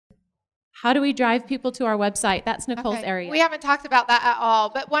How do we drive people to our website? That's Nicole's area. We haven't talked about that at all,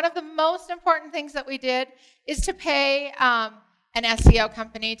 but one of the most important things that we did is to pay an SEO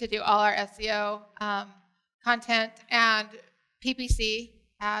company to do all our SEO content and PPC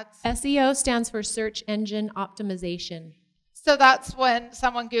ads. SEO stands for search engine optimization. So that's when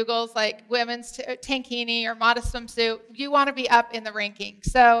someone Googles like women's tankini or modest swimsuit, you want to be up in the ranking.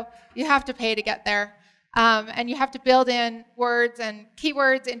 So you have to pay to get there. And you have to build in words and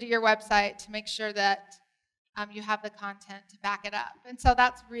keywords into your website to make sure that you have the content to back it up. And so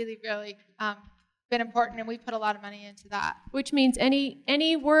that's really, really been important, and we put a lot of money into that. Which means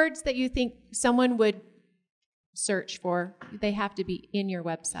any words that you think someone would search for, they have to be in your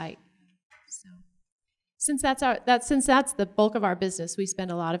website. So since that's the bulk of our business, we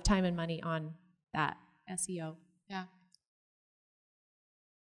spend a lot of time and money on that SEO. Yeah.